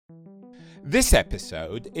This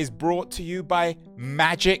episode is brought to you by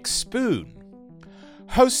Magic Spoon.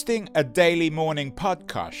 Hosting a daily morning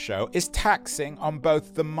podcast show is taxing on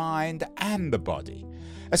both the mind and the body,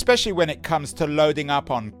 especially when it comes to loading up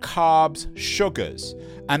on carbs, sugars,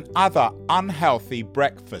 and other unhealthy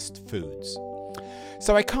breakfast foods.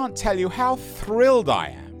 So I can't tell you how thrilled I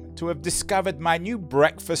am to have discovered my new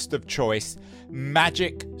breakfast of choice,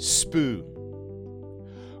 Magic Spoon.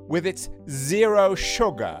 With its 0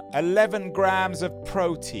 sugar, 11 grams of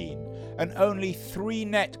protein, and only 3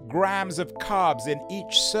 net grams of carbs in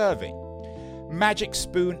each serving, Magic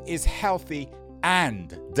Spoon is healthy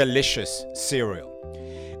and delicious cereal.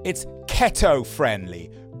 It's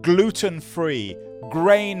keto-friendly, gluten-free,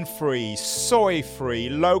 grain-free, soy-free,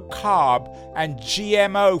 low-carb, and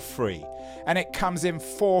GMO-free. And it comes in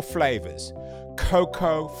 4 flavors: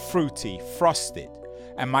 cocoa, fruity, frosted,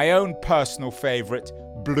 and my own personal favorite,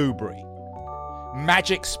 blueberry.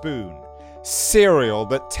 Magic Spoon, cereal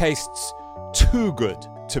that tastes too good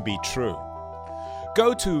to be true.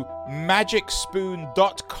 Go to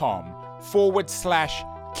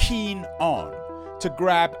magicspoon.com/keen-on to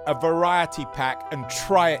grab a variety pack and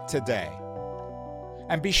try it today.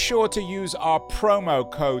 And be sure to use our promo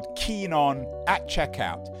code KEENON at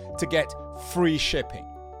checkout to get free shipping.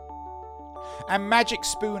 And Magic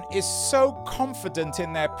Spoon is so confident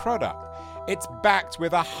in their product, it's backed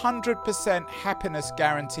with 100% happiness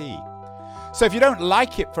guarantee. So if you don't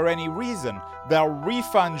like it for any reason, they'll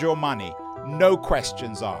refund your money, no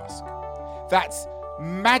questions asked. That's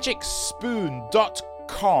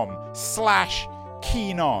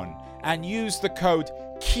magicspoon.com/keenon and use the code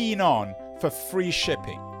KEENON for free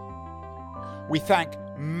shipping. We thank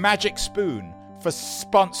Magic Spoon for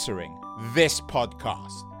sponsoring this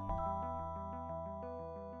podcast.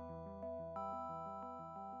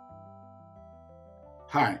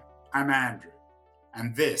 Hi, I'm Andrew,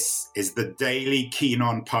 and this is the Daily Keen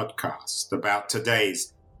On podcast about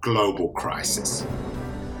today's global crisis.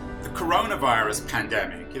 The coronavirus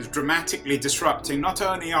pandemic is dramatically disrupting not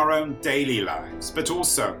only our own daily lives, but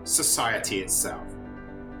also society itself.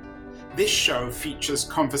 This show features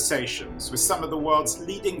conversations with some of the world's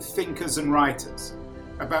leading thinkers and writers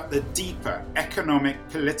about the deeper economic,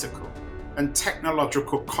 political, and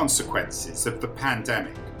technological consequences of the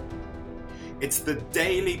pandemic. It's the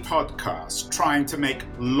daily podcast trying to make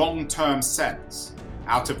long-term sense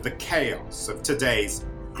out of the chaos of today's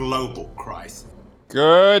global crisis.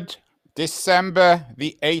 Good December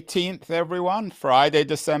the 18th, everyone. Friday,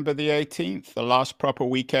 December the 18th, the last proper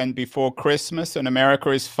weekend before Christmas, and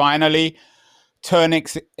America is finally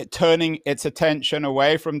turning its attention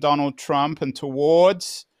away from Donald Trump and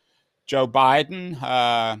towards Joe Biden.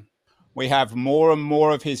 We have more and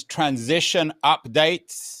more of his transition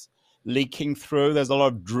updates leaking through. There's a lot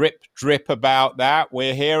of drip about that.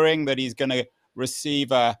 We're hearing that he's going to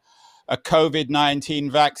receive a COVID-19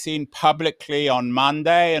 vaccine publicly on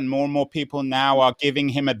Monday, and more people now are giving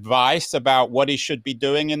him advice about what he should be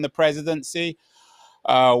doing in the presidency.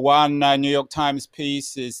 One New York Times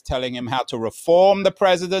piece is telling him how to reform the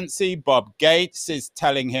presidency. Bob Gates is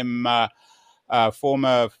telling him,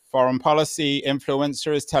 former foreign policy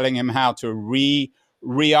influencer is telling him how to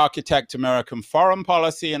re-architect American foreign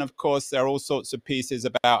policy. And of course, there are all sorts of pieces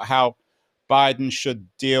about how Biden should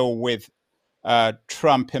deal with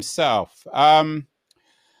Trump himself. The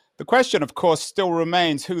question, of course, still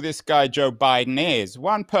remains who this guy Joe Biden is.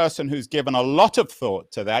 One person who's given a lot of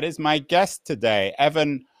thought to that is my guest today.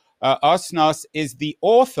 Evan Osnos is the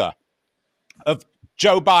author of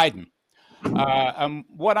Joe Biden. And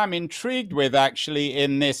what I'm intrigued with actually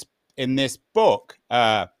in this book,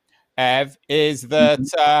 Ev, is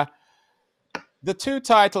that the two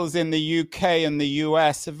titles in the UK and the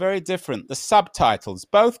US are very different. The subtitles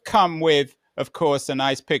both come with, of course, a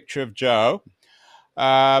nice picture of Joe.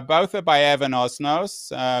 Both are by Evan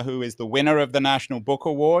Osnos, who is the winner of the National Book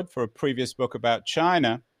Award for a previous book about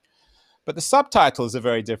China. But the subtitles are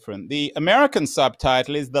very different. The American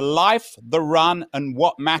subtitle is The Life, the Run, and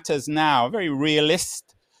What Matters Now, a very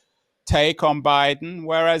realist take on Biden,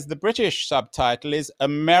 whereas the British subtitle is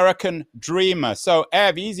American Dreamer. So,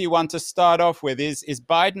 Ev, easy one to start off with. Is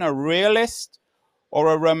Biden a realist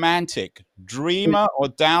or a romantic? Dreamer or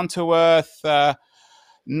down-to-earth,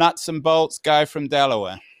 nuts and bolts guy from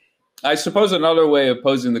Delaware? I suppose another way of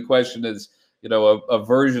posing the question is, a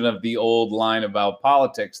version of the old line about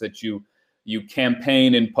politics that you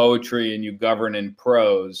campaign in poetry and you govern in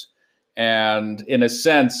prose. And in a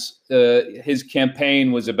sense, his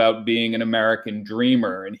campaign was about being an American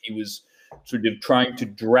dreamer, and he was sort of trying to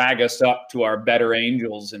drag us up to our better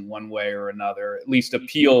angels in one way or another, at least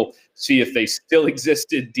see if they still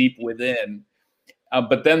existed deep within.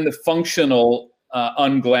 But then the functional,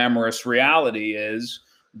 unglamorous reality is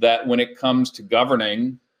that when it comes to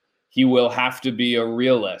governing, he will have to be a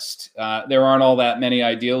realist. There aren't all that many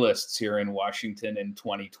idealists here in Washington in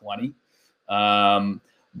 2020.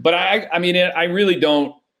 But I mean, I really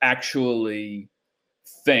don't actually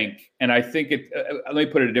think, and I think let me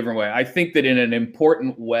put it a different way. I think that in an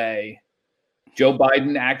important way, Joe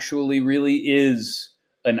Biden actually really is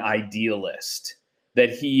an idealist,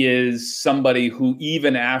 that he is somebody who,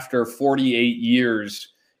 even after 48 years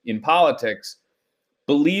in politics,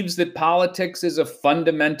 believes that politics is a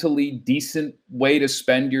fundamentally decent way to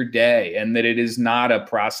spend your day, and that it is not a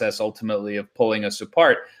process ultimately of pulling us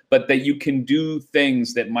apart, but that you can do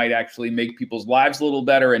things that might actually make people's lives a little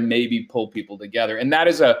better and maybe pull people together. And that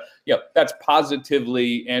is that's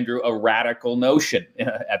positively, Andrew, a radical notion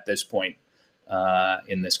at this point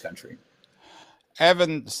in this country.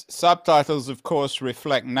 Evan, subtitles, of course,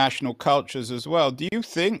 reflect national cultures as well. Do you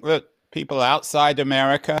think that people outside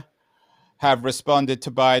America have responded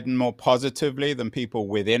to Biden more positively than people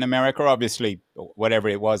within America? Obviously, whatever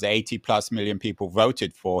it was, 80 plus million people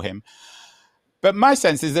voted for him. But my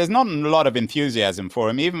sense is there's not a lot of enthusiasm for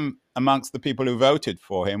him, even amongst the people who voted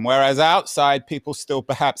for him, whereas outside people still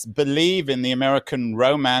perhaps believe in the American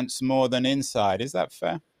romance more than inside. Is that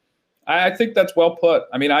fair? I think that's well put.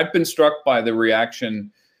 I mean, I've been struck by the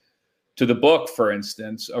reaction to the book, for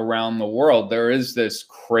instance, around the world. There is this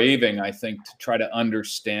craving, I think, to try to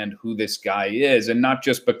understand who this guy is, and not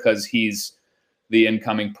just because he's the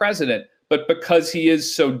incoming president, but because he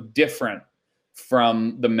is so different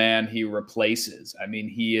from the man he replaces. I mean,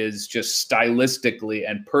 he is just stylistically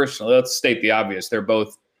and personally, let's state the obvious, they're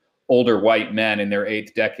both older white men in their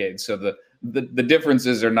 8th decade, so the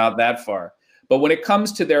differences are not that far. But when it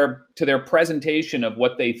comes to their presentation of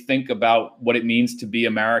what they think about what it means to be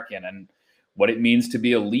American and what it means to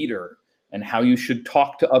be a leader and how you should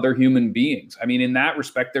talk to other human beings, I mean, in that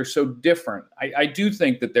respect, they're so different. I do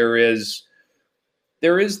think that there is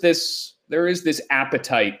this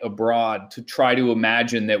appetite abroad to try to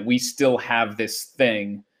imagine that we still have this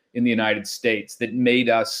thing in the United States that made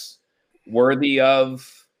us worthy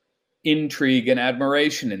of intrigue and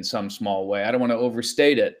admiration in some small way. I don't want to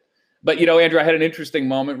overstate it. But, Andrew, I had an interesting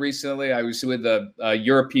moment recently. I was with a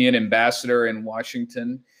European ambassador in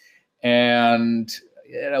Washington, and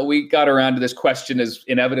we got around to this question, as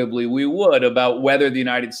inevitably we would, about whether the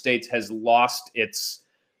United States has lost its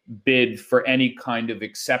bid for any kind of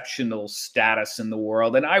exceptional status in the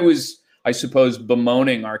world. And I was, I suppose,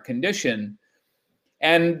 bemoaning our condition.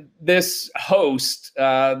 And this host,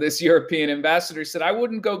 this European ambassador, said, I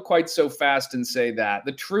wouldn't go quite so fast and say that.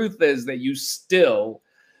 The truth is that you still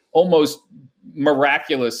almost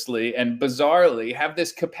miraculously and bizarrely have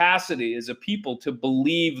this capacity as a people to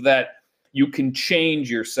believe that you can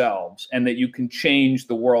change yourselves and that you can change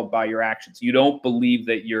the world by your actions. You don't believe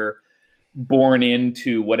that you're born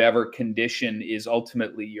into whatever condition is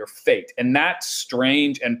ultimately your fate. And that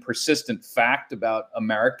strange and persistent fact about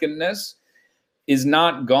Americanness is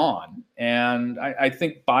not gone. And I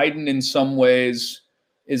think Biden in some ways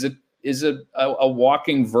is a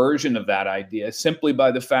walking version of that idea, simply by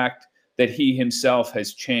the fact that he himself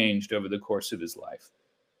has changed over the course of his life.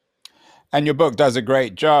 And your book does a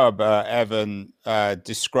great job, Evan,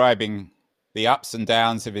 describing the ups and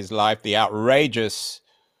downs of his life, the outrageous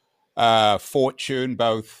fortune,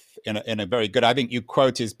 both in a very good, I think you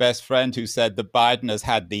quote his best friend who said that Biden has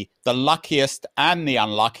had the luckiest and the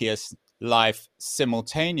unluckiest life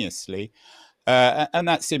simultaneously. And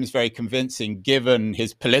that seems very convincing, given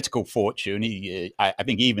his political fortune. I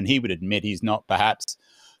think even he would admit he's not perhaps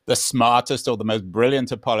the smartest or the most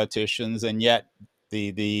brilliant of politicians, and yet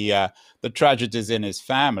the tragedies in his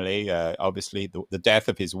family, obviously the death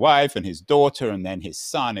of his wife and his daughter, and then his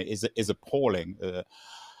son, is appalling.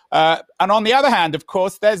 And on the other hand, of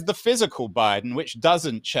course, there's the physical Biden, which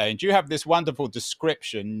doesn't change. You have this wonderful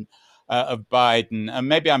description of Biden, and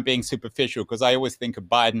maybe I'm being superficial because I always think of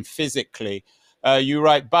Biden physically. You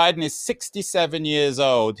write, Biden is 67 years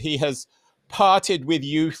old. He has parted with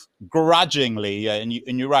youth grudgingly, and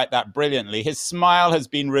you write that brilliantly. His smile has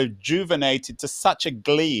been rejuvenated to such a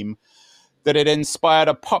gleam that it inspired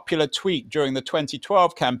a popular tweet during the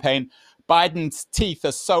 2012 campaign. Biden's teeth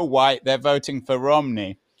are so white, they're voting for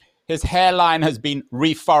Romney. His hairline has been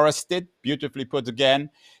reforested, beautifully put again.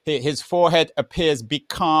 His forehead appears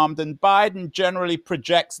becalmed, and Biden generally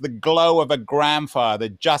projects the glow of a grandfather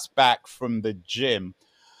just back from the gym.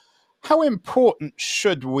 How important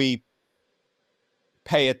should we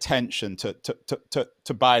pay attention to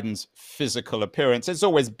Biden's physical appearance? It's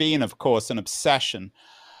always been, of course, an obsession.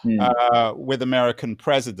 with American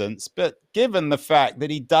presidents. But given the fact that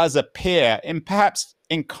he does appear, perhaps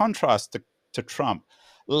in contrast to Trump,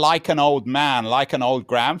 like an old man, like an old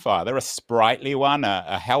grandfather, a sprightly one,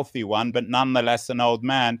 a healthy one, but nonetheless an old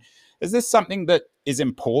man, is this something that is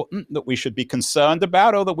important, that we should be concerned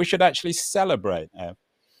about, or that we should actually celebrate?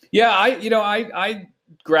 Yeah, I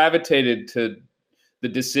gravitated to the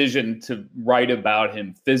decision to write about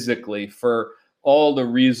him physically for all the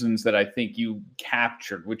reasons that I think you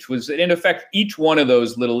captured, which was, in effect, each one of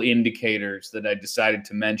those little indicators that I decided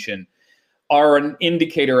to mention are an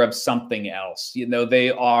indicator of something else.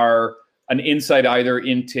 They are an insight either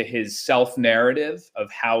into his self-narrative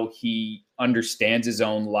of how he understands his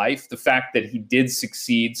own life, the fact that he did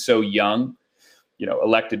succeed so young,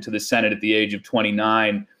 elected to the Senate at the age of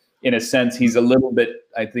 29. In a sense, he's a little bit,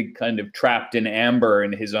 I think, kind of trapped in amber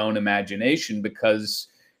in his own imagination, because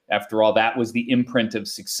after all, that was the imprint of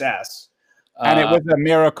success. And it was a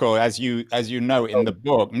miracle, as you know in the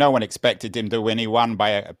book. No one expected him to win. He won by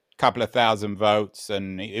a couple of thousand votes,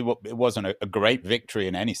 and it wasn't a great victory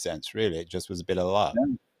in any sense, really. It just was a bit of luck.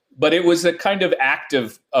 Yeah. But it was a kind of act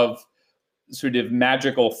of sort of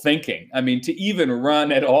magical thinking. I mean, to even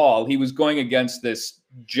run at all, he was going against this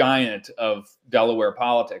giant of Delaware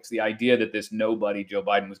politics. The idea that this nobody, Joe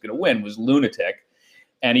Biden, was going to win was lunatic,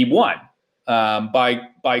 and he won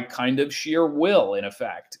by kind of sheer will, in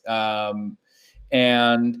effect. But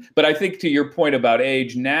I think, to your point about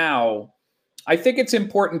age now, I think it's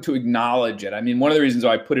important to acknowledge it. I mean, one of the reasons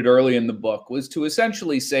why I put it early in the book was to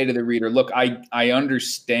essentially say to the reader, look, I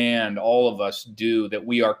understand, all of us do, that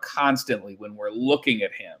we are constantly, when we're looking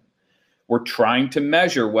at him, we're trying to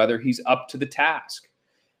measure whether he's up to the task.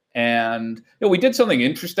 And we did something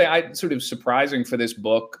interesting, sort of surprising for this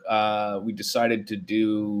book. We decided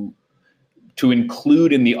to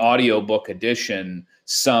include in the audiobook edition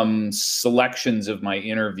some selections of my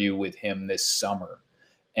interview with him this summer.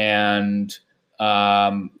 And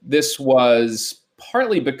this was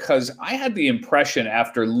partly because I had the impression,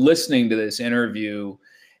 after listening to this interview,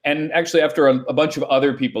 and actually after a bunch of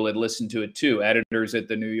other people had listened to it too, editors at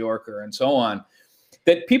the New Yorker and so on,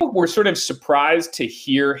 that people were sort of surprised to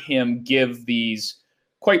hear him give these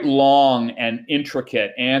quite long and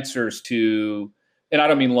intricate answers to, and I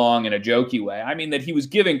don't mean long in a jokey way, I mean that he was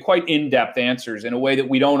giving quite in-depth answers in a way that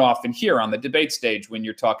we don't often hear on the debate stage, when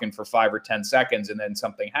you're talking for 5 or 10 seconds and then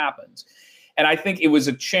something happens. And I think it was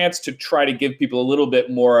a chance to try to give people a little bit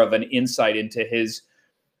more of an insight into his,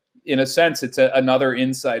 in a sense, it's another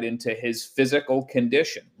insight into his physical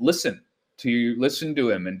condition. Listen to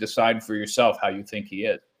him and decide for yourself how you think he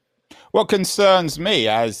is. What concerns me,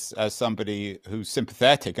 as somebody who's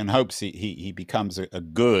sympathetic and hopes he becomes a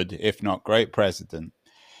good, if not great, president,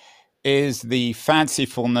 is the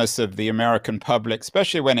fancifulness of the American public,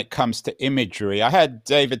 especially when it comes to imagery. I had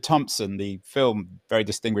David Thompson, the very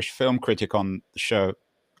distinguished film critic, on the show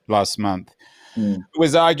last month, who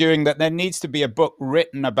was arguing that there needs to be a book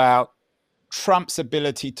written about Trump's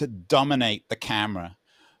ability to dominate the camera.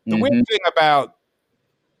 The weird thing about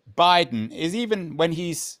Biden is, even when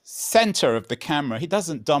he's center of the camera, he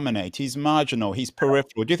doesn't dominate. He's marginal. He's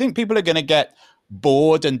peripheral. Do you think people are going to get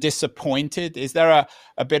bored and disappointed? Is there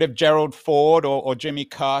a bit of Gerald Ford or Jimmy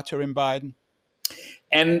Carter in Biden?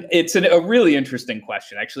 And it's a really interesting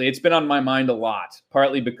question. Actually, it's been on my mind a lot,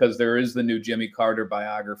 partly because there is the new Jimmy Carter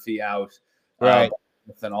biography out, right,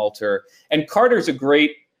 with an alter. And Carter's a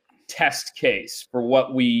great test case for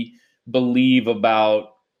what we believe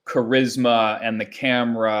about charisma and the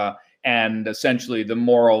camera and essentially the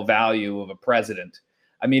moral value of a president.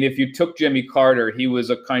 I mean, if you took Jimmy Carter, he was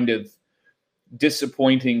a kind of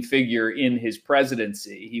disappointing figure in his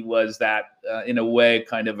presidency. He was that, in a way,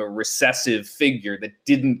 kind of a recessive figure that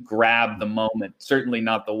didn't grab the moment, certainly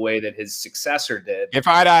not the way that his successor did. If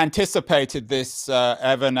I'd anticipated this,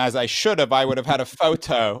 Evan, as I should have, I would have had a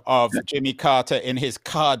photo of Jimmy Carter in his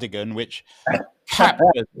cardigan, which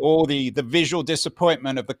captured all the visual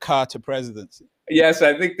disappointment of the Carter presidency. Yes,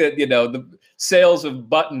 I think that, the sales of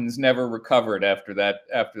buttons never recovered after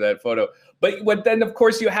that photo. But then, of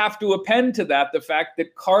course, you have to append to that the fact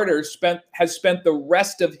that Carter has spent the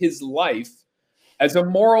rest of his life as a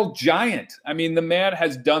moral giant. I mean, the man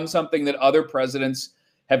has done something that other presidents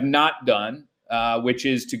have not done, which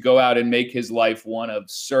is to go out and make his life one of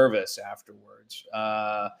service afterwards.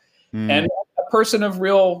 And a person of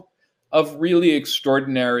really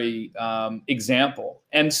extraordinary example.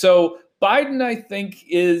 And so Biden, I think,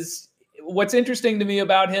 what's interesting to me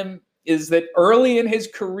about him is that early in his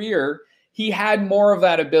career, he had more of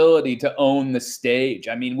that ability to own the stage.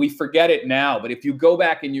 I mean, we forget it now, but if you go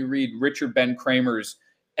back and you read Richard Ben Kramer's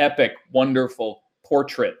epic, wonderful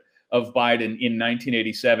portrait of Biden in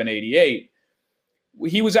 1987, 88,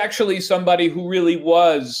 he was actually somebody who really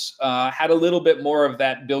was, had a little bit more of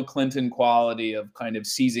that Bill Clinton quality of kind of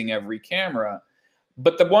seizing every camera.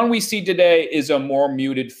 But the one we see today is a more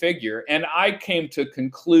muted figure. And I came to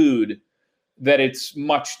conclude that it's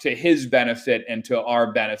much to his benefit and to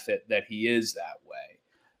our benefit that he is that way.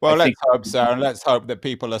 Well, let's hope so. And let's hope that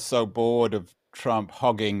people are so bored of Trump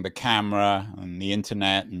hogging the camera and the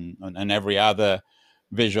internet and every other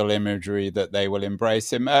visual imagery that they will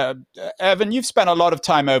embrace him. Evan, you've spent a lot of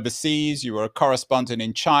time overseas. You were a correspondent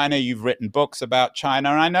in China. You've written books about China.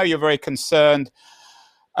 And I know you're very concerned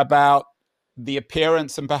about the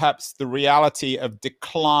appearance and perhaps the reality of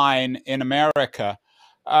decline in America.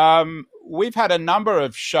 We've had a number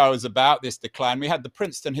of shows about this decline. We had the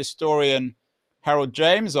Princeton historian Harold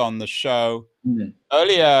James on the show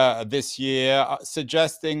earlier this year,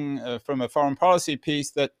 suggesting from a foreign policy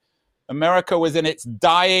piece that America was in its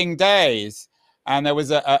dying days. And there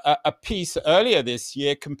was a piece earlier this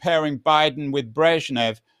year comparing Biden with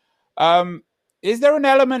Brezhnev. Is there an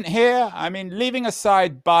element here? I mean, leaving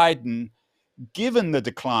aside Biden, given the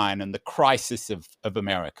decline and the crisis of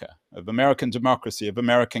America, of American democracy, of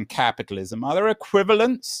American capitalism, are there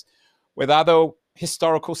equivalents with other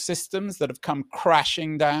historical systems that have come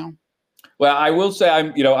crashing down? Well, I will say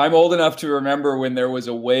I'm old enough to remember when there was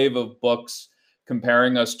a wave of books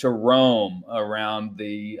comparing us to Rome around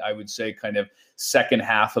the, I would say, kind of second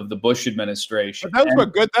half of the Bush administration. But those were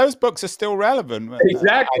good. Those books are still relevant.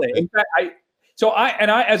 Exactly. In fact,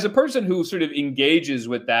 I, as a person who sort of engages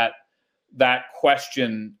with that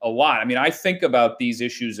question a lot. I mean, I think about these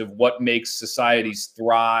issues of what makes societies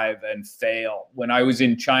thrive and fail. When I was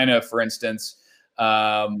in China, for instance,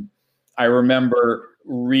 I remember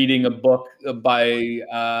reading a book by,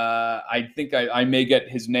 I think I may get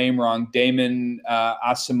his name wrong, Damon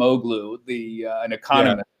Acemoglu, an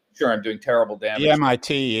economist. Yeah. Sure, I'm doing terrible damage. The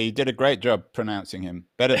MIT, he did a great job pronouncing him,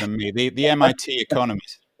 better than me. The MIT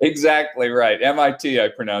economist. Exactly right. MIT, I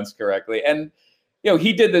pronounced correctly. And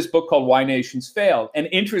he did this book called Why Nations Fail. And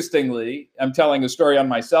interestingly, I'm telling a story on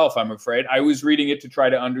myself, I'm afraid. I was reading it to try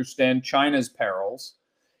to understand China's perils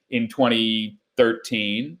in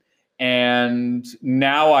 2013. And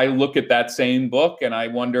now I look at that same book and I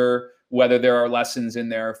wonder whether there are lessons in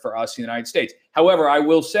there for us in the United States. However, I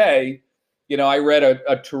will say, I read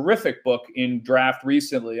a terrific book in draft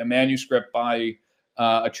recently, a manuscript by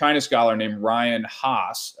a China scholar named Ryan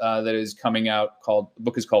Haas that is coming out. The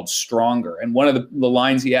book is called Stronger. And one of the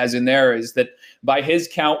lines he has in there is that by his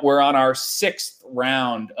count, we're on our 6th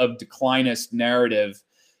round of declinist narrative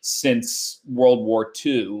since World War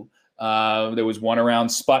II. There was one around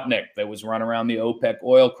Sputnik. There was one around the OPEC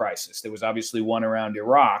oil crisis. There was obviously one around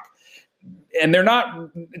Iraq. And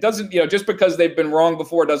just because they've been wrong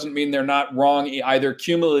before doesn't mean they're not wrong either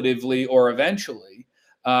cumulatively or eventually.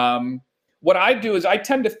 What I do is I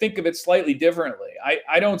tend to think of it slightly differently.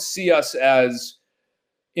 I don't see us as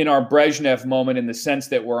in our Brezhnev moment in the sense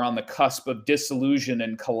that we're on the cusp of disillusion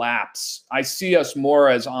and collapse. I see us more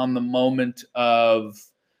as on the moment of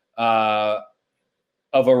a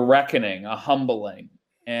reckoning, a humbling.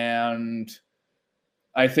 And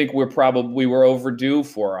I think we were overdue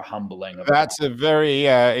for a humbling. That's a very,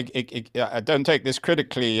 I don't take this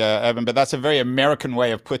critically, Evan, but that's a very American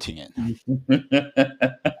way of putting it.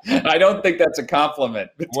 I don't think that's a compliment.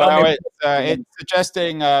 Well, it's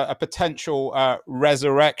suggesting a potential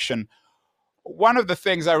resurrection. One of the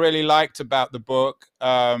things I really liked about the book,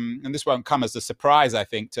 and this won't come as a surprise, I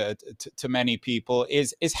think, to many people,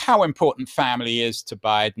 is how important family is to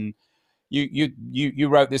Biden. You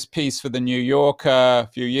wrote this piece for the New Yorker a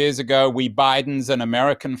few years ago. We Biden's an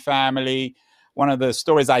American family. One of the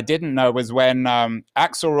stories I didn't know was when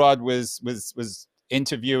Axelrod was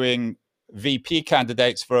interviewing VP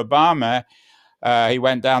candidates for Obama. He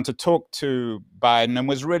went down to talk to Biden and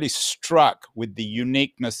was really struck with the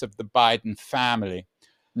uniqueness of the Biden family.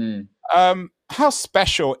 How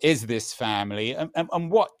special is this family, and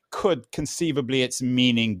what could conceivably its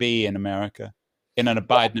meaning be in America? In a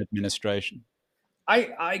Biden administration?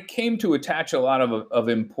 I came to attach a lot of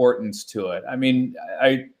importance to it. I mean,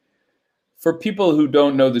 for people who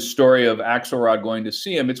don't know the story of Axelrod going to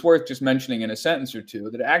see him, it's worth just mentioning in a sentence or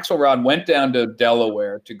two that Axelrod went down to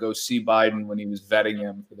Delaware to go see Biden when he was vetting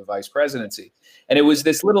him for the vice presidency. And it was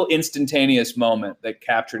this little instantaneous moment that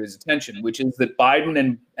captured his attention, which is that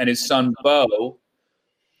Biden and his son, Beau,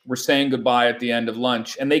 were saying goodbye at the end of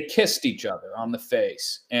lunch, and they kissed each other on the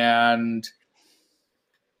face. And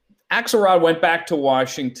Axelrod went back to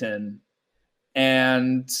Washington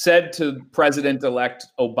and said to President-elect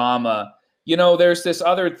Obama, there's this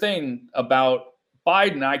other thing about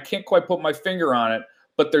Biden. I can't quite put my finger on it,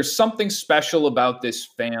 but there's something special about this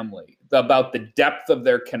family, about the depth of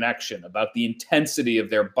their connection, about the intensity of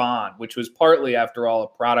their bond, which was partly, after all, a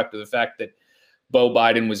product of the fact that Beau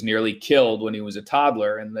Biden was nearly killed when he was a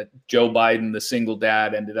toddler, and that Joe Biden, the single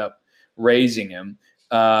dad, ended up raising him.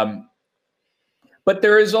 But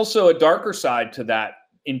there is also a darker side to that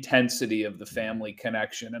intensity of the family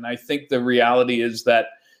connection. And I think the reality is that,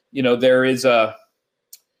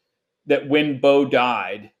 that when Beau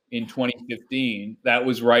died in 2015, that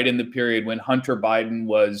was right in the period when Hunter Biden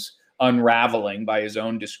was unraveling by his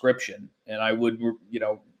own description. And I would,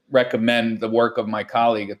 recommend the work of my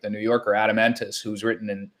colleague at the New Yorker, Adam Entis, who's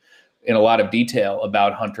written in a lot of detail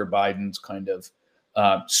about Hunter Biden's kind of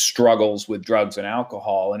struggles with drugs and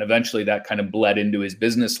alcohol. And eventually that kind of bled into his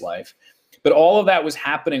business life. But all of that was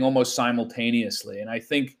happening almost simultaneously. And I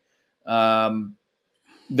think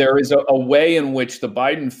there is a way in which the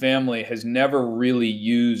Biden family has never really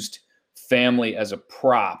used family as a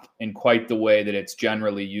prop in quite the way that it's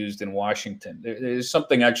generally used in Washington. There's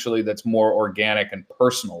something actually that's more organic and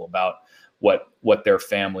personal about what their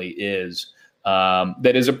family is,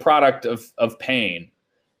 that is a product of pain.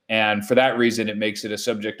 And for that reason, it makes it a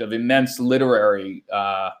subject of immense literary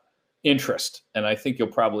interest. And I think you'll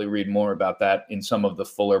probably read more about that in some of the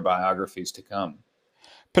fuller biographies to come.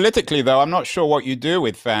 Politically, though, I'm not sure what you do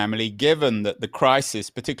with family, given that the crisis,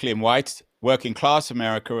 particularly in white working class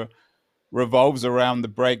America, revolves around the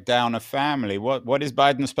breakdown of family. What is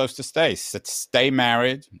Biden supposed to say? Stay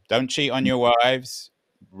married, don't cheat on your wives,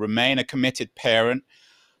 remain a committed parent.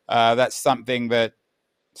 That's something that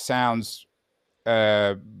sounds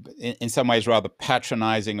in some ways rather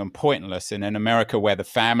patronizing and pointless in an America where the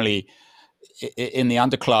family in the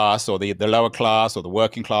underclass or the lower class or the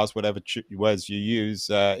working class, whatever words you use,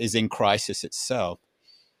 is in crisis itself.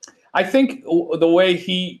 I think the way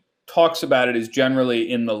he talks about it is generally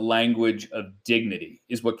in the language of dignity,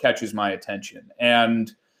 is what catches my attention. And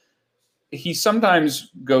he sometimes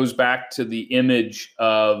goes back to the image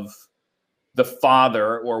of the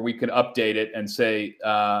father, or we could update it and say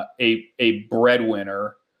a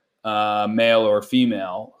breadwinner, male or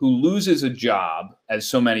female, who loses a job, as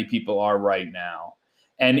so many people are right now.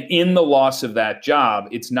 And in the loss of that job,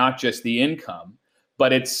 it's not just the income,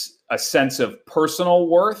 but it's a sense of personal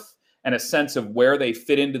worth and a sense of where they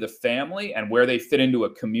fit into the family and where they fit into a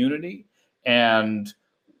community and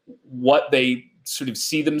what they sort of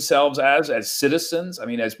see themselves as citizens,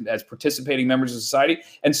 as participating members of society.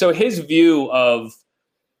 And so his view of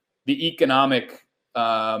the economic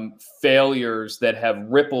failures that have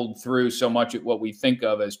rippled through so much of what we think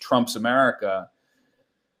of as Trump's America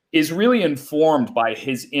is really informed by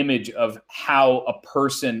his image of how a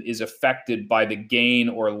person is affected by the gain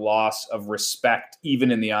or loss of respect,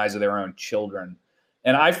 even in the eyes of their own children.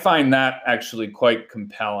 And I find that actually quite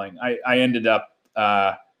compelling. I ended up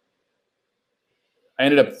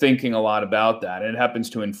thinking a lot about that. And it happens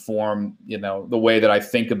to inform, the way that I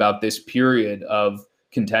think about this period of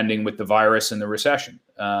contending with the virus and the recession.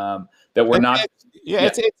 That we're not.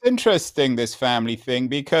 It's interesting, this family thing,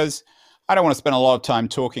 because I don't want to spend a lot of time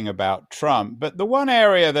talking about Trump, but the one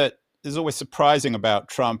area that is always surprising about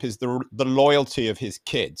Trump is the loyalty of his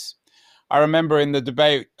kids. I remember in the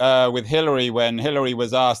debate with Hillary, when Hillary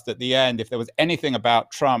was asked at the end if there was anything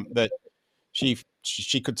about Trump that she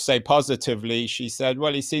could say positively, she said,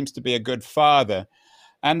 well, he seems to be a good father.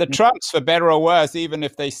 And the Trumps, for better or worse, even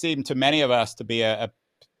if they seem to many of us to be a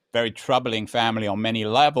very troubling family on many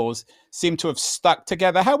levels, seem to have stuck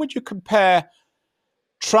together. How would you compare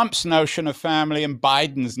Trump's notion of family and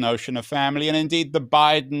Biden's notion of family, and indeed the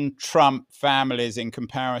Biden-Trump families in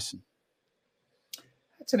comparison?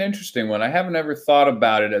 That's an interesting one. I haven't ever thought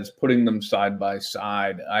about it as putting them side by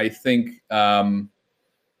side. I think, in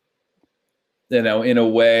a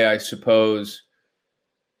way, I suppose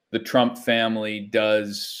the Trump family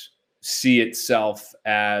does see itself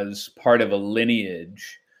as part of a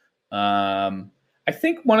lineage. I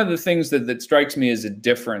think one of the things that strikes me as a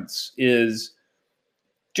difference is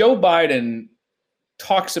Joe Biden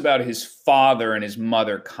talks about his father and his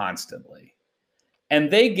mother constantly, and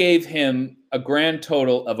they gave him a grand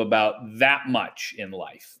total of about that much in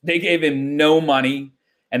life. They gave him no money,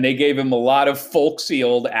 and they gave him a lot of folksy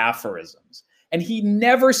old aphorisms. And he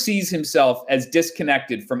never sees himself as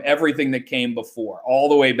disconnected from everything that came before, all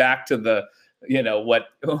the way back to the,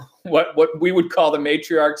 what we would call the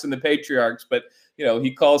matriarchs and the patriarchs, but,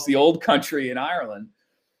 he calls the old country in Ireland.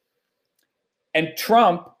 And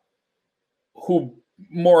Trump, who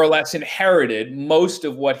more or less inherited most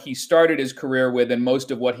of what he started his career with and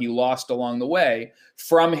most of what he lost along the way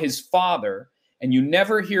from his father, and you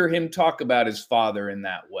never hear him talk about his father in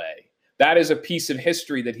that way. That is a piece of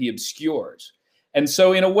history that he obscures. And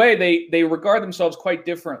so in a way, they regard themselves quite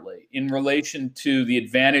differently in relation to the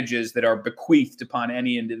advantages that are bequeathed upon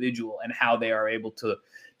any individual and how they are able to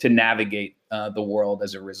navigate the world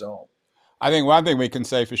as a result. I think one thing we can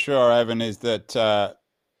say for sure, Evan, is that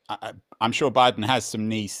I'm sure Biden has some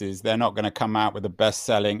nieces. They're not going to come out with a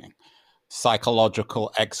best-selling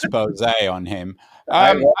psychological expose on him.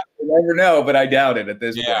 I never know, but I doubt it at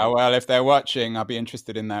this point. Yeah, well, if they're watching, I'll be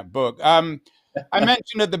interested in that book. I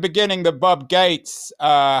mentioned at the beginning that Bob Gates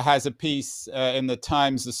has a piece in the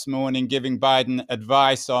Times this morning giving Biden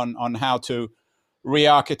advice on how to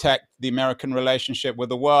re-architect the American relationship with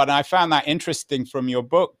the world. And I found that interesting from your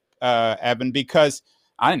book, Evan, because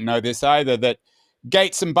I didn't know this either, that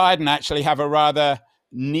Gates and Biden actually have a rather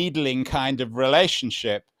needling kind of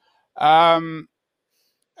relationship.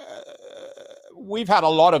 We've had a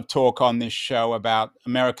lot of talk on this show about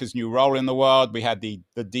America's new role in the world. We had the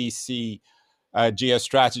DC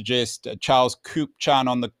geostrategist Charles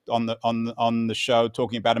Kupchan on the show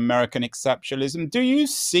talking about American exceptionalism. Do you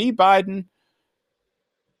see Biden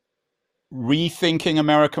rethinking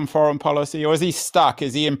American foreign policy, or is he stuck?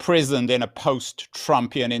 Is he imprisoned in a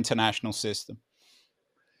post-Trumpian international system?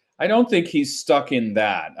 I don't think he's stuck in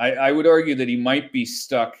that. I would argue that he might be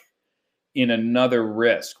stuck in another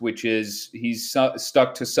risk, which is he's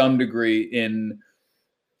stuck to some degree in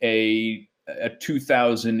a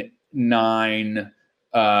 2009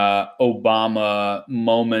 Obama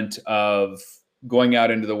moment of going out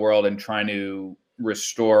into the world and trying to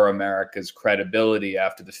restore America's credibility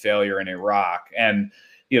after the failure in Iraq. And,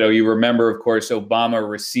 you remember, of course, Obama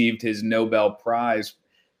received his Nobel Prize,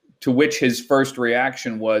 to which his first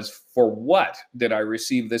reaction was, for what did I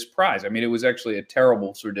receive this prize? I mean, it was actually a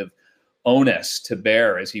terrible sort of onus to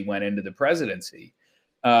bear as he went into the presidency.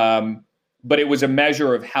 But it was a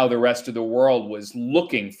measure of how the rest of the world was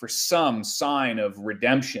looking for some sign of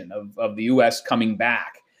redemption, of the U.S. coming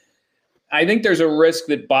back. I think there's a risk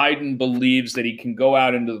that Biden believes that he can go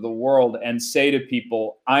out into the world and say to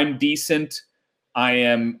people, I'm decent, I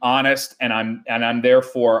am honest, and I'm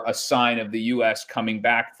therefore a sign of the U.S. coming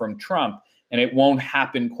back from Trump. And it won't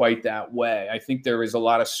happen quite that way. I think there is a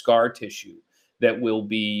lot of scar tissue that will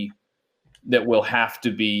have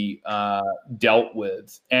to be dealt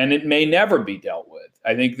with, and it may never be dealt with.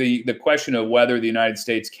 I think the question of whether the United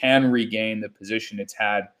States can regain the position it's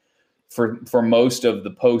had for most of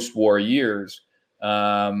the post-war years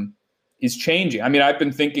is changing. I mean, I've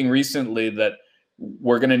been thinking recently that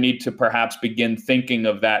we're going to need to perhaps begin thinking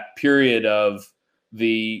of that period of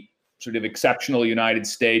the sort of exceptional United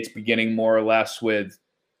States beginning more or less with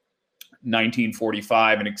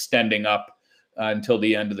 1945 and extending up until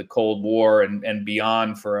the end of the Cold War and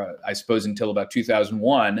beyond for, I suppose, until about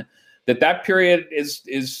 2001, that period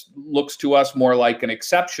looks to us more like an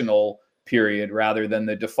exceptional period rather than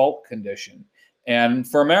the default condition. And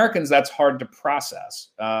for Americans, that's hard to process.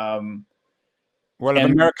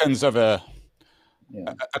 Americans of a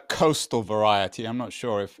coastal variety, I'm not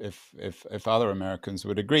sure if other Americans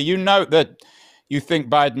would agree. You note that you think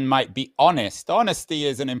Biden might be honest. Honesty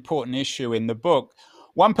is an important issue in the book.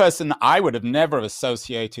 One person I would have never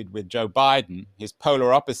associated with Joe Biden, his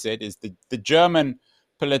polar opposite, is the German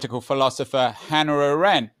political philosopher Hannah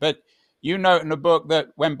Arendt. But you note in the book that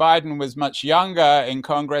when Biden was much younger in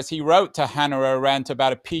Congress, he wrote to Hannah Arendt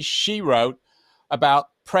about a piece she wrote about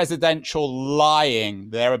presidential lying,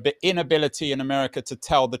 their inability in America to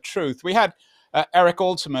tell the truth. We had Eric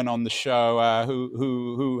Alterman on the show,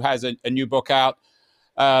 who has a new book out,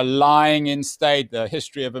 Lying in State, The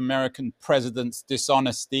History of American Presidents'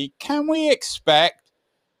 Dishonesty. Can we expect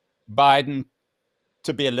Biden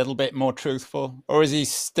to be a little bit more truthful? Or is he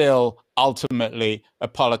still ultimately a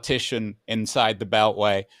politician inside the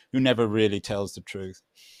Beltway who never really tells the truth?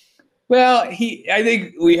 Well, I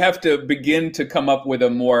think we have to begin to come up with a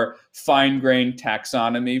more fine-grained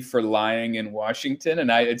taxonomy for lying in Washington.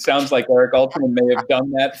 And it sounds like Eric Alterman may have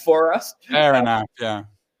done that for us. Fair enough, yeah.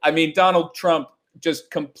 I mean, Donald Trump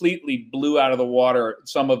just completely blew out of the water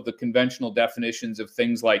some of the conventional definitions of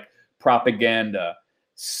things like propaganda,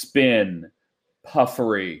 spin,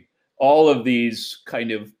 puffery. All of these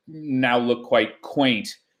kind of now look quite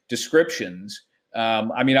quaint descriptions.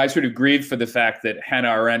 I mean, I sort of grieve for the fact that Hannah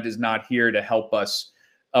Arendt is not here to help us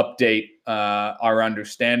update our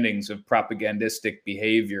understandings of propagandistic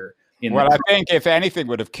behavior. I think if anything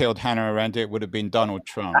would have killed Hannah Arendt, it would have been Donald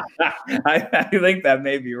Trump. I think that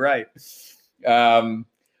may be right.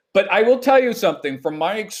 But I will tell you something from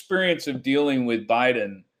my experience of dealing with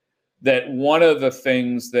Biden, that one of the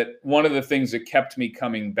things that kept me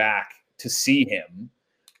coming back to see him,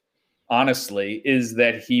 honestly, is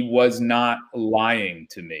that he was not lying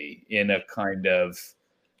to me in a kind of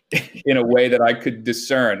in a way that I could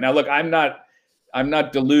discern. Now, look, I'm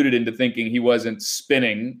not deluded into thinking he wasn't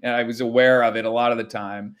spinning. I was aware of it a lot of the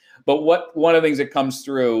time. But one of the things that comes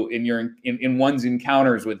through in one's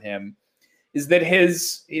encounters with him is that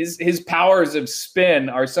his powers of spin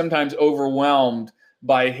are sometimes overwhelmed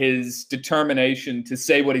by his determination to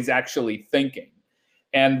say what he's actually thinking,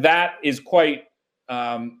 and that is quite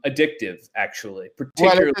addictive, actually.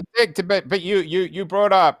 Particularly, well, it's addictive. But you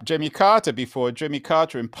brought up Jimmy Carter before. Jimmy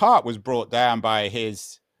Carter, in part, was brought down by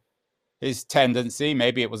his tendency,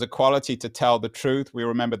 maybe it was a quality, to tell the truth. We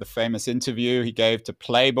remember the famous interview he gave to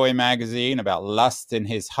Playboy magazine about lust in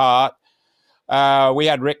his heart. We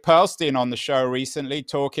had Rick Perlstein on the show recently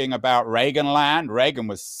talking about Reaganland. Reagan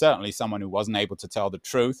was certainly someone who wasn't able to tell the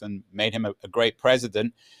truth and made him a great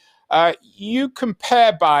president. You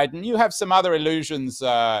compare Biden. You have some other illusions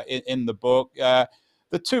in the book.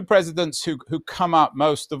 The two presidents who come up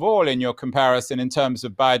most of all in your comparison in terms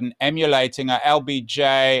of Biden emulating are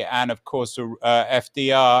LBJ and, of course,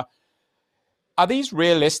 FDR. Are these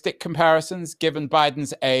realistic comparisons given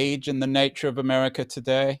Biden's age and the nature of America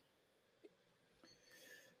today?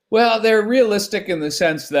 Well, they're realistic in the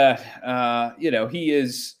sense that,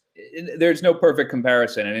 there's no perfect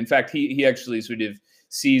comparison. And in fact, he actually sort of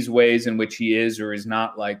sees ways in which he is or is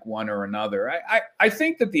not like one or another. I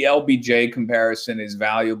think that the LBJ comparison is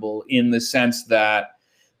valuable in the sense that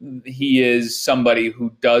he is somebody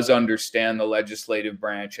who does understand the legislative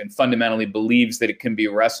branch and fundamentally believes that it can be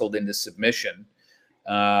wrestled into submission.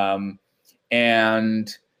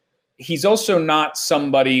 And he's also not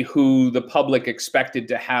somebody who the public expected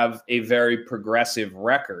to have a very progressive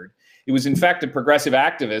record. It was, in fact, a progressive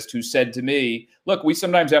activist who said to me, look, we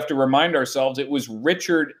sometimes have to remind ourselves it was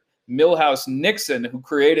Richard Milhous Nixon who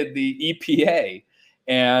created the EPA.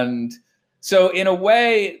 And so in a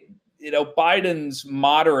way, Biden's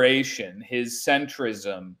moderation, his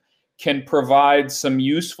centrism, can provide some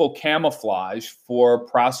useful camouflage for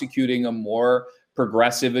prosecuting a more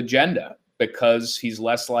progressive agenda, because he's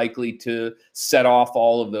less likely to set off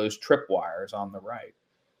all of those tripwires on the right.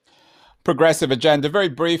 Progressive agenda. Very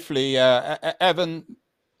briefly, Evan,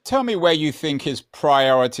 tell me where you think his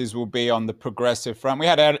priorities will be on the progressive front. We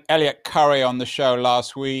had Elliot Curry on the show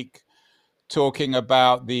last week talking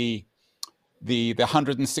about the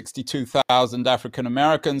 162,000 African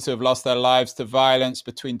Americans who have lost their lives to violence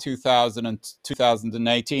between 2000 and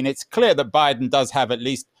 2018. It's clear that Biden does have at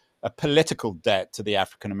least a political debt to the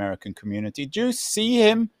African American community. Do you see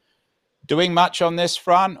him doing much on this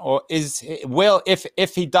front, or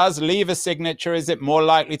if he does leave a signature, is it more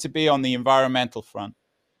likely to be on the environmental front?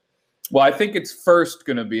 Well, I think it's first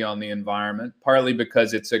going to be on the environment, partly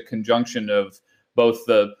because it's a conjunction of both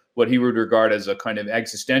what he would regard as a kind of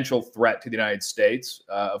existential threat to the United States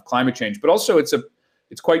of climate change, but also it's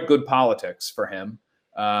quite good politics for him.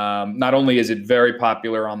 Not only is it very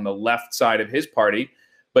popular on the left side of his party,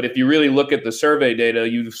 but if you really look at the survey data,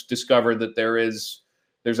 you discover that there's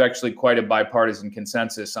actually quite a bipartisan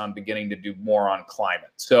consensus on beginning to do more on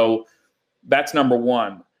climate. So that's number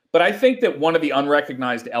one. But I think that one of the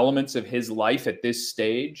unrecognized elements of his life at this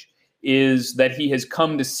stage is that he has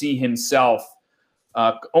come to see himself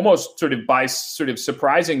almost by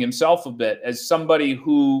surprising himself a bit as somebody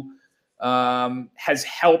who has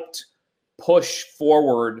helped push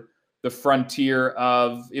forward the frontier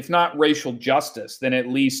of, if not racial justice, then at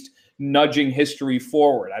least nudging history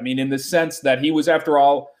forward. I mean, in the sense that he was, after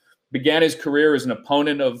all, began his career as an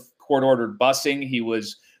opponent of court-ordered busing. He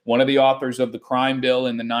was one of the authors of the crime bill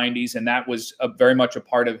in the 90s, and that was very much a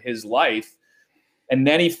part of his life. And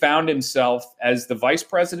then he found himself as the vice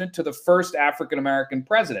president to the first African-American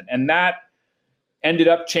president. And that ended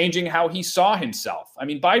up changing how he saw himself. I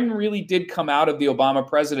mean, Biden really did come out of the Obama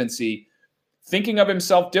presidency thinking of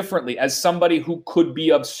himself differently as somebody who could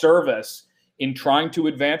be of service in trying to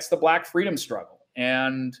advance the Black freedom struggle.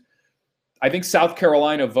 And I think South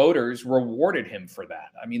Carolina voters rewarded him for that.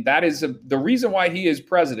 I mean, that is the reason why he is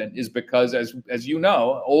president, is because, as you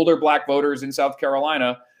know, older Black voters in South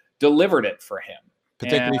Carolina delivered it for him.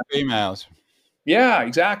 Particularly females. Yeah,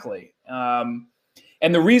 exactly. And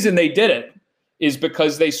the reason they did it is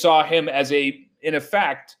because they saw him as in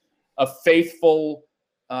effect, a faithful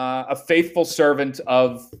servant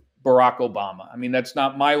of Barack Obama. I mean, that's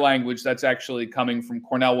not my language. That's actually coming from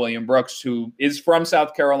Cornell William Brooks, who is from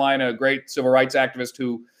South Carolina, a great civil rights activist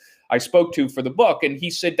who I spoke to for the book. And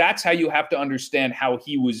he said, that's how you have to understand how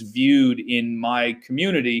he was viewed in my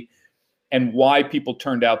community and why people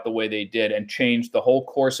turned out the way they did and changed the whole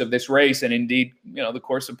course of this race and indeed, the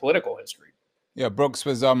course of political history. Yeah, Brooks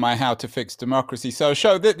was on my How to Fix Democracy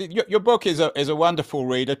show. Your book is a wonderful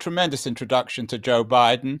read, a tremendous introduction to Joe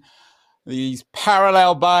Biden. these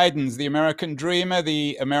parallel Bidens, the American dreamer,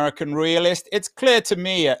 the American realist. It's clear to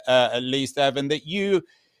me, at least, Evan, that you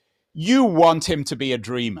want him to be a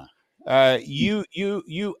dreamer.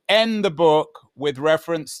 You end the book with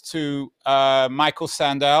reference to Michael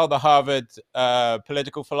Sandel, the Harvard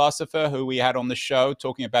political philosopher who we had on the show,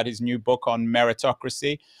 talking about his new book on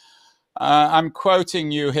meritocracy. I'm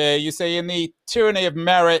quoting you here. You say, in The Tyranny of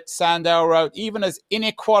Merit, Sandel wrote, even as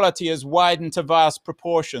inequality has widened to vast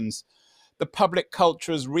proportions, the public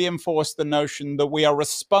culture has reinforced the notion that we are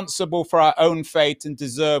responsible for our own fate and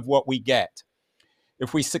deserve what we get.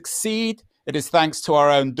 If we succeed, it is thanks to our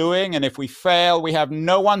own doing, and if we fail, we have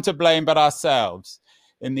no one to blame but ourselves.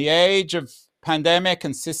 In the age of pandemic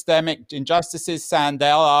and systemic injustices,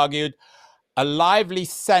 Sandel argued, a lively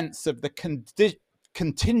sense of the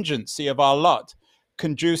contingency of our lot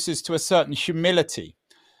conduces to a certain humility.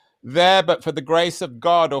 There, but for the grace of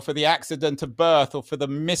God, or for the accident of birth, or for the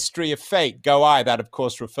mystery of fate, go I. That, of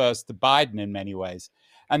course, refers to Biden in many ways.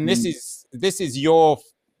 And this is your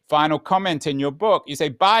final comment in your book. You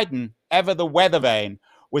say, Biden, ever the weather vane,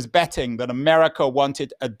 was betting that America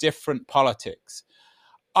wanted a different politics.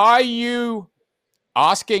 Are you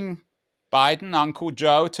asking Biden, Uncle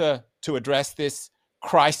Joe, to address this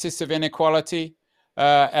crisis of inequality,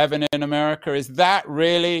 Evan, in America? Is that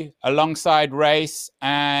really, alongside race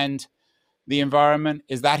and the environment,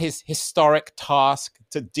 is that his historic task,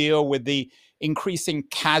 to deal with the increasing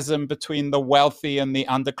chasm between the wealthy and the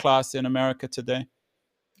underclass in America today?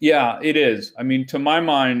 Yeah, it is. I mean, to my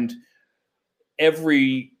mind,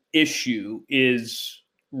 every issue is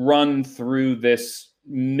run through this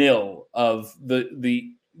mill of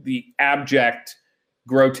the abject,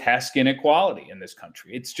 grotesque inequality in this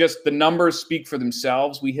country. It's just, the numbers speak for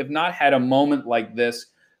themselves. We have not had a moment like this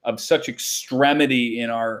of such extremity in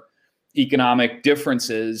our economic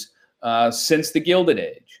differences since the Gilded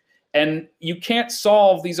Age. And you can't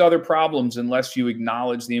solve these other problems unless you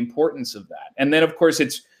acknowledge the importance of that. And then, of course,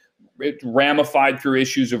 it's ramified through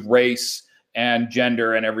issues of race and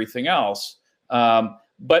gender and everything else.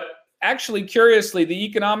 But actually, curiously, the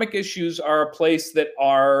economic issues are a place that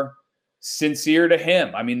are sincere to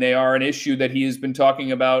him. I mean, they are an issue that he has been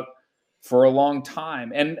talking about for a long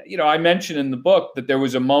time. And, you know, I mentioned in the book that there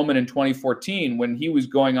was a moment in 2014 when he was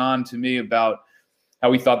going on to me about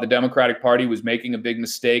how he thought the Democratic Party was making a big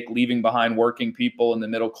mistake, leaving behind working people in the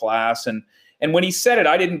middle class. And when he said it,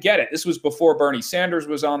 I didn't get it. This was before Bernie Sanders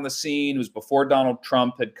was on the scene. It was before Donald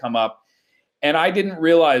Trump had come up. And I didn't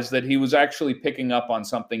realize that he was actually picking up on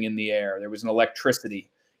something in the air. There was an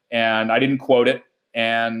electricity, and I didn't quote it.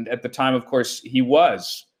 And at the time, of course, he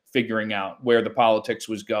was figuring out where the politics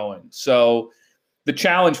was going. So the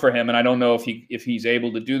challenge for him, and I don't know if he's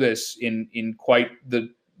able to do this in quite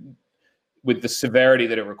with the severity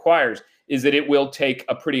that it requires, is that it will take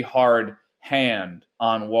a pretty hard hand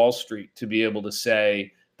on Wall Street to be able to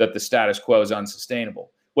say that the status quo is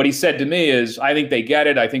unsustainable. What he said to me is, I think they get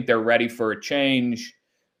it. I think they're ready for a change,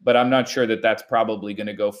 but I'm not sure that that's probably going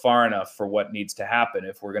to go far enough for what needs to happen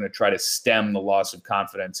if we're going to try to stem the loss of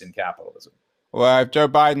confidence in capitalism. Well, if Joe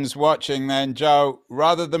Biden's watching, then Joe,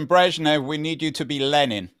 rather than Brezhnev, we need you to be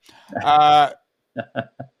Lenin.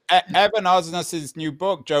 Evan Osnos's new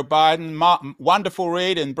book, Joe Biden, wonderful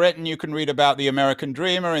read. In Britain, you can read about the American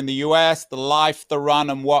dreamer. In the US, the life, the run,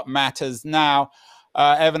 and what matters now.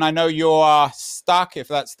 Evan, I know you are stuck, if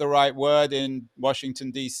that's the right word, in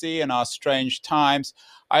Washington, D.C. in our strange times.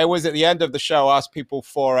 I always, at the end of the show, ask people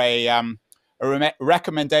for a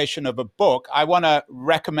recommendation of a book. I want to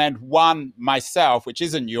recommend one myself, which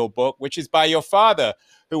isn't your book, which is by your father,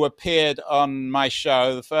 who appeared on my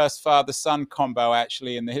show, the first father-son combo,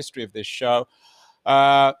 actually, in the history of this show.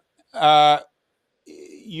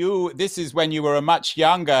 This is when you were a much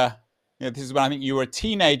younger, this is when I think you were a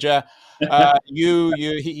teenager.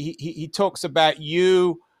 He talks about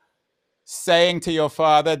you saying to your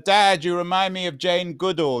father, Dad, you remind me of Jane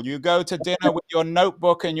Goodall. You go to dinner with your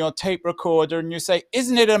notebook and your tape recorder and you say,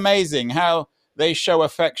 isn't it amazing how they show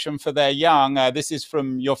affection for their young? This is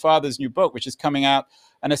from your father's new book, which is coming out,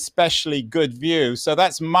 An Especially Good View. So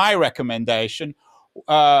that's my recommendation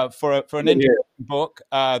for an interesting book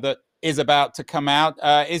that is about to come out.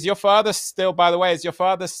 Is your father still, by the way,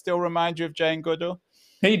 remind you of Jane Goodall?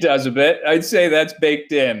 He does a bit. I'd say that's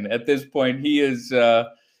baked in at this point. He is...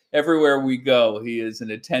 everywhere we go, he is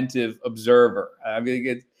an attentive observer. I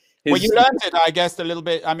mean, well, you learned it, I guess, a little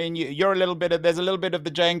bit. I mean, you're a little bit of, there's a little bit of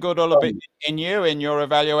the Jane Goodall a bit in you, in your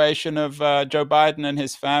evaluation of Joe Biden and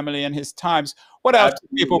his family and his times. What else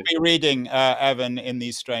should people be reading, Evan, in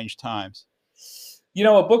these strange times? You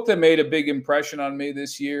know, a book that made a big impression on me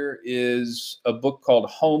this year is a book called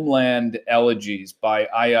Homeland Elegies by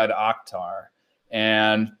Ayad Akhtar.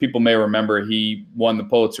 And people may remember he won the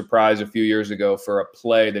Pulitzer Prize a few years ago for a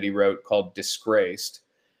play that he wrote called Disgraced.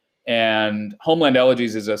 And Homeland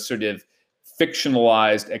Elegies is a sort of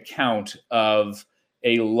fictionalized account of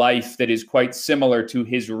a life that is quite similar to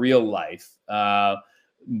his real life.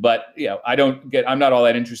 But you know, I'm not all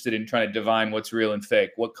that interested in trying to divine what's real and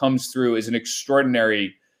fake. What comes through is an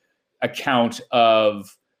extraordinary account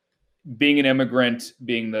of being an immigrant,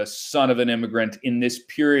 being the son of an immigrant in this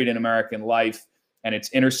period in American life, and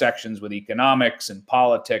its intersections with economics and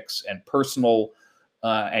politics and personal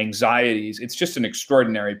anxieties. It's just an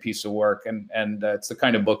extraordinary piece of work, and it's the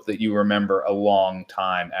kind of book that you remember a long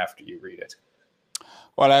time after you read it.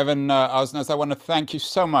 Well, Evan Osnos, I want to thank you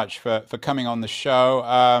so much for coming on the show.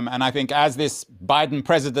 And I think as this Biden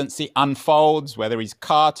presidency unfolds, whether he's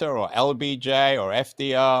Carter or LBJ or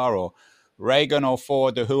FDR or Reagan or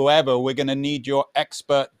Ford or whoever, we're going to need your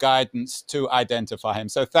expert guidance to identify him.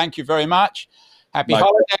 So thank you very much. Happy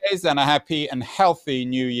holidays and a happy and healthy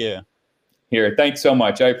new year. Here, thanks so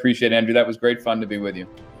much. I appreciate it, Andrew. That was great fun to be with you.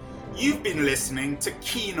 You've been listening to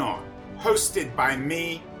Keen On, hosted by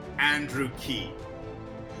me, Andrew Keen.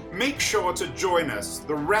 Make sure to join us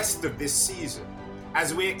the rest of this season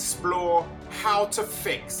as we explore how to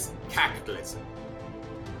fix capitalism.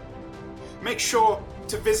 Make sure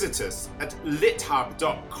to visit us at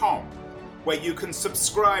lithub.com, where you can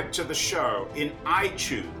subscribe to the show in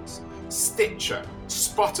iTunes, Stitcher,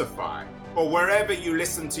 Spotify, or wherever you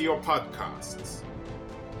listen to your podcasts.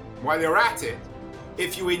 While you're at it,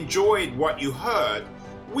 if you enjoyed what you heard,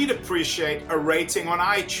 we'd appreciate a rating on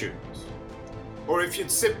iTunes. Or if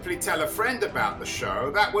you'd simply tell a friend about the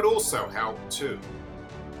show, that would also help too.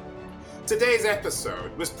 Today's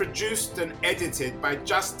episode was produced and edited by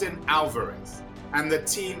Justin Alvarez and the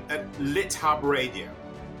team at LitHub Radio.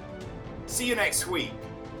 See you next week,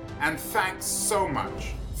 and thanks so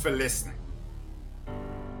much for listening.